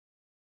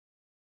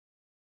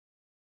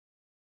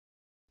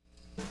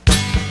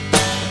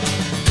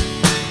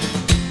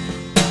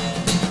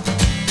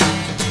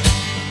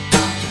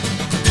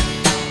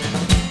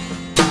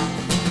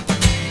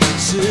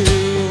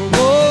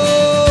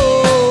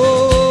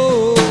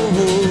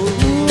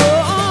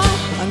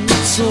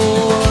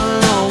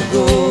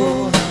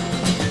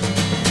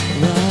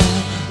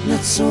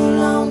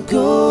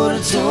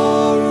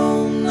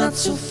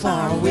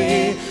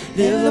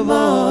little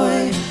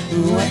boy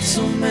who had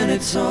so many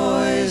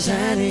toys,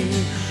 and he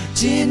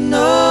didn't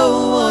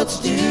know what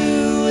to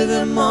do with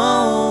them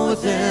all,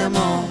 with them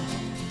all,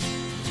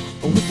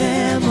 with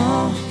them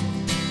all.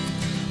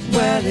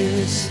 Well,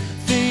 his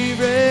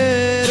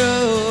favorite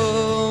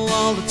of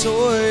all the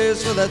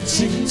toys were the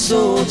tin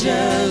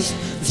soldiers,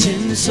 the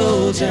tin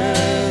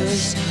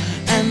soldiers.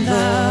 And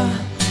the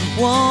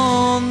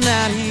one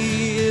that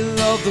he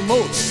loved the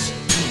most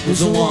was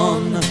the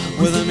one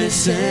with a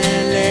missing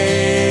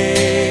leg.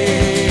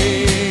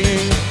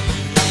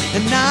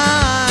 At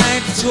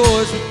night the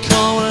toys would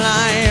come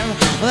alive,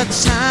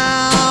 that's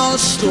how the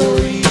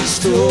stories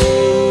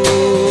told.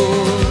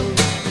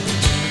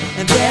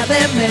 And there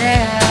they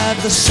met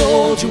the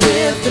soldier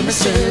with the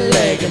missing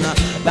leg, and the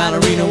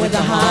ballerina with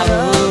the heart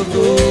of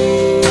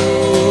gold.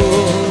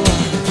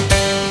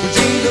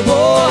 The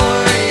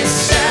boy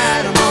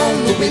sat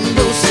on the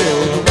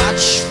windowsill to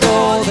watch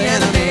for the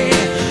enemy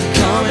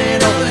coming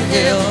over the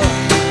hill.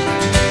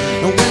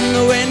 And when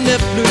the wind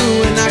blew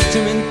and knocked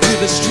him into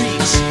the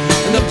streets,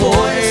 and the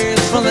boys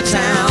from the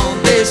town,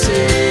 they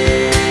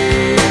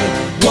said,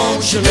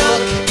 won't you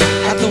look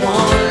at the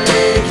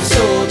one-legged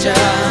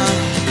soldier?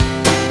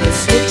 Let's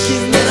stick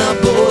him in a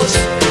bush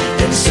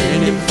and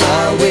send him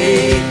far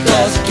away,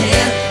 'cause he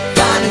can't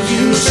find a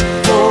use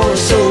for a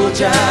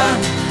soldier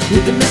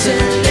with the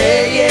missing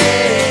leg.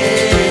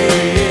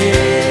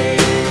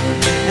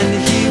 And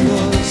he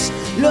was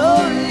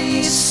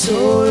lonely, so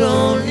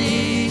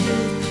lonely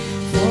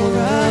for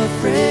a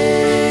friend.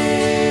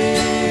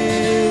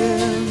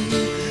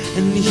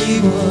 And he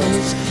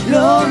was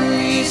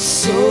lonely,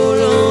 so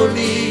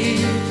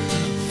lonely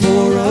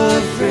for a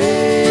friend.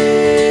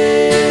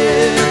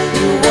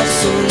 He was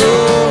so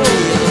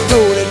lonely, he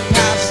floated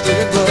past the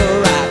river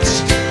rats,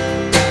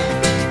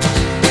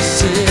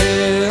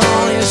 sit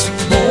on his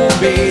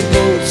homemade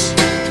boat.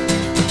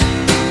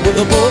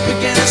 The boat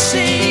began to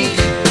sink,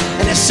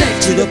 and it sank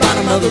to the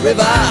bottom of the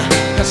river.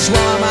 That's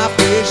why my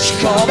fish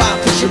called by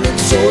fishermen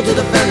sold to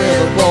the ferry.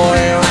 The boy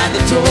had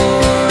the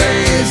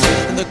toys,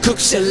 and the cook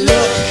said,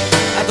 look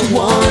at the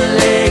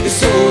one-legged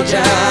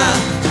soldier.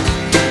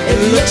 It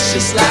looks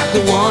just like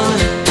the one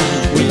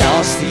we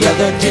lost the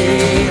other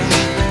day.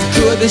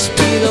 Could this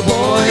be the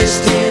boy's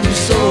tin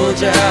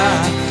soldier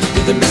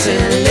with the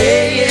missing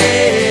leg?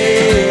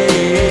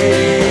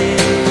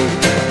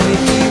 And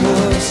he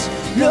was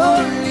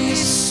lonely,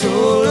 so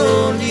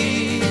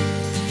lonely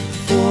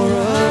for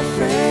a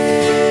friend.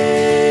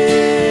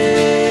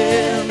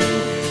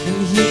 And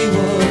he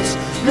was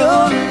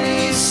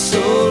lonely,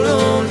 so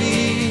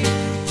lonely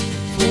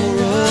for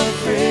a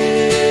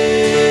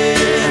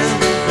friend.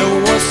 It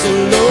was so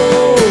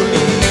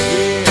lonely,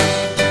 yeah.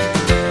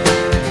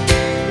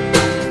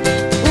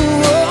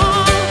 Whoa.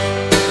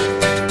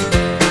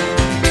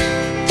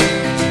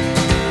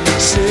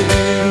 Say,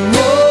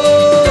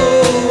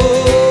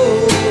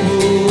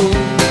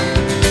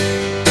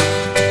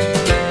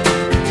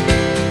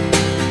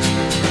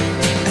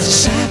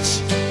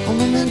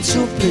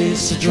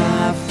 place to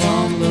drive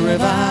from the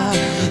river,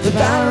 the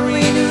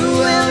ballerina who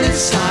held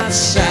his heart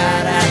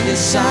sat at his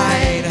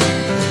side.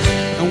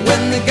 And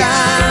when they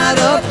got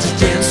up to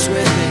dance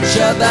with each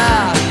other,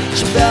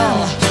 she fell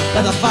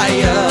by the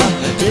fire,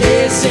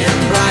 blazing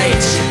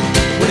bright.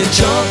 When he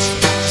jumped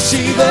to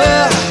save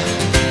her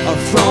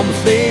from the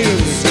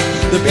flames,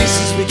 the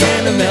bases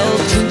began to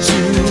melt into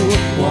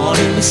one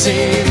and the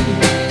same.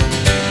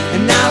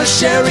 And now they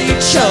share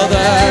each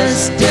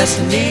other's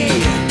destiny.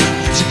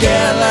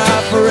 Together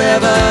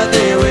forever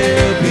they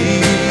will be,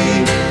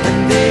 and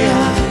they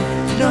are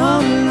no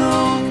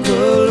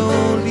longer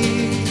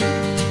lonely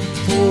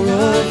for a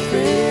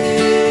friend.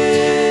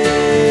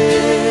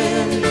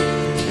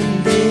 And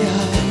they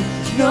are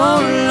no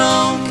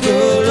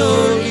longer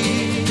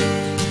lonely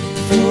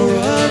for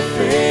a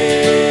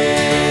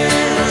friend.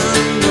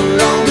 No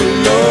longer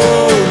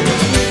lonely,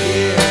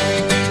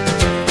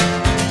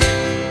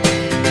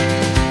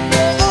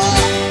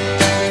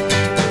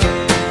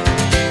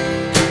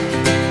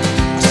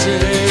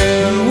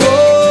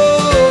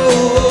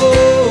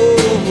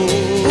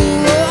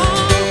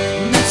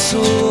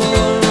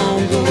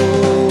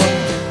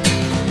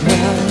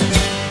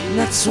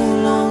 so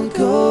long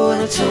ago in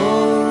a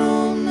tall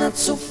room not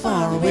so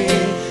far away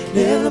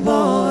lived a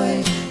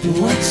boy who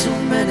had so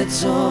many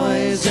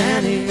toys,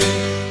 and he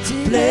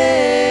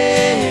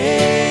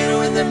played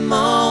with them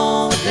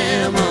all, with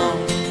them all,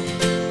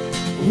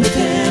 with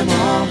them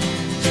all.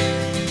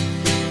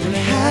 When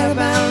he had a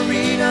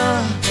ballerina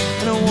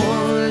and a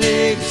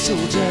one-legged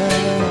soldier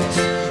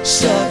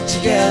stuck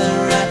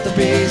together at the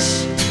base,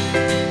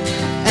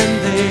 and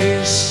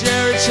they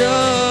share each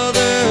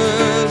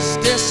other's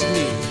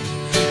destiny.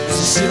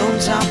 Sit on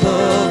top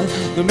of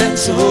the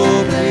mental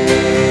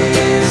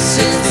place.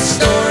 It's the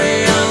story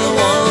of the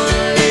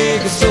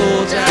one-legged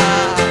soldier,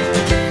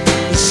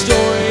 the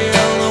story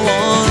of the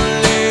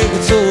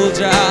one-legged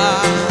soldier,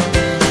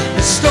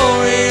 the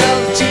story of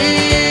the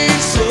tin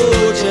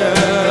soldier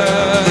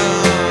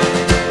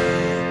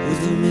with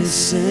the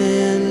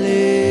missing leg.